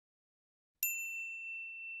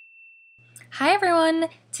Hi everyone!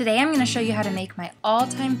 Today I'm going to show you how to make my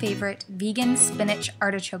all-time favorite vegan spinach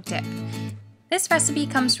artichoke dip. This recipe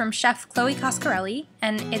comes from Chef Chloe Coscarelli,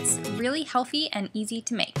 and it's really healthy and easy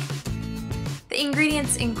to make. The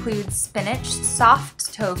ingredients include spinach,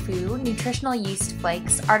 soft tofu, nutritional yeast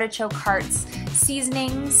flakes, artichoke hearts,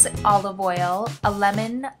 seasonings, olive oil, a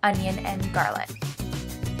lemon, onion, and garlic.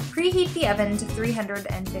 Preheat the oven to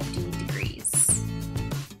 350 degrees.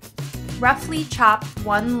 Roughly chop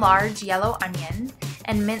 1 large yellow onion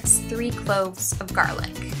and mince 3 cloves of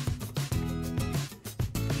garlic.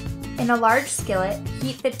 In a large skillet,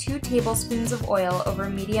 heat the 2 tablespoons of oil over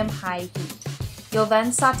medium-high heat. You'll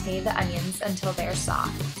then sauté the onions until they're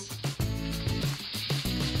soft.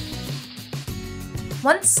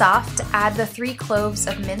 Once soft, add the 3 cloves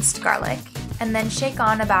of minced garlic and then shake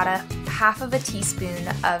on about half a teaspoon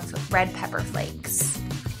of red pepper flakes.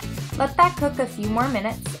 Let that cook a few more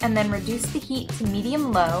minutes and then reduce the heat to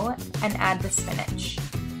medium-low and add the spinach.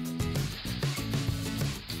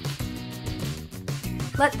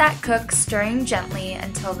 Let that cook, stirring gently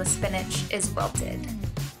until the spinach is wilted.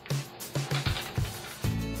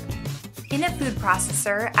 In a food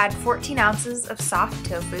processor, add 14 ounces of soft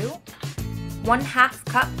tofu, 1/2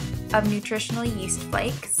 cup of nutritional yeast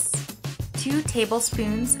flakes, 2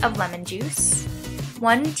 tablespoons of lemon juice,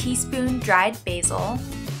 1 teaspoon dried basil,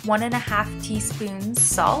 1½ teaspoons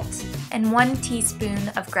salt, and 1 teaspoon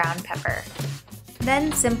of ground pepper.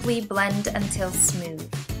 Then simply blend until smooth.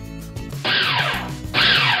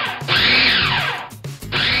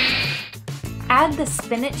 Add the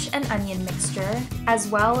spinach and onion mixture, as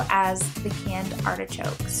well as the canned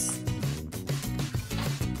artichokes.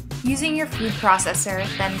 Using your food processor,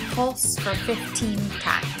 then pulse for 15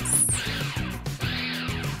 times.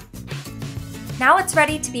 Now it's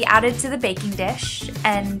ready to be added to the baking dish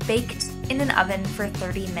and baked in an oven for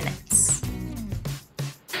 30 minutes.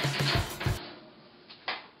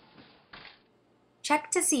 Check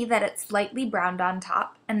to see that it's lightly browned on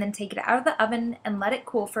top, and then take it out of the oven and let it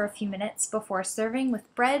cool for a few minutes before serving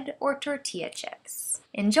with bread or tortilla chips.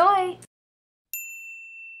 Enjoy!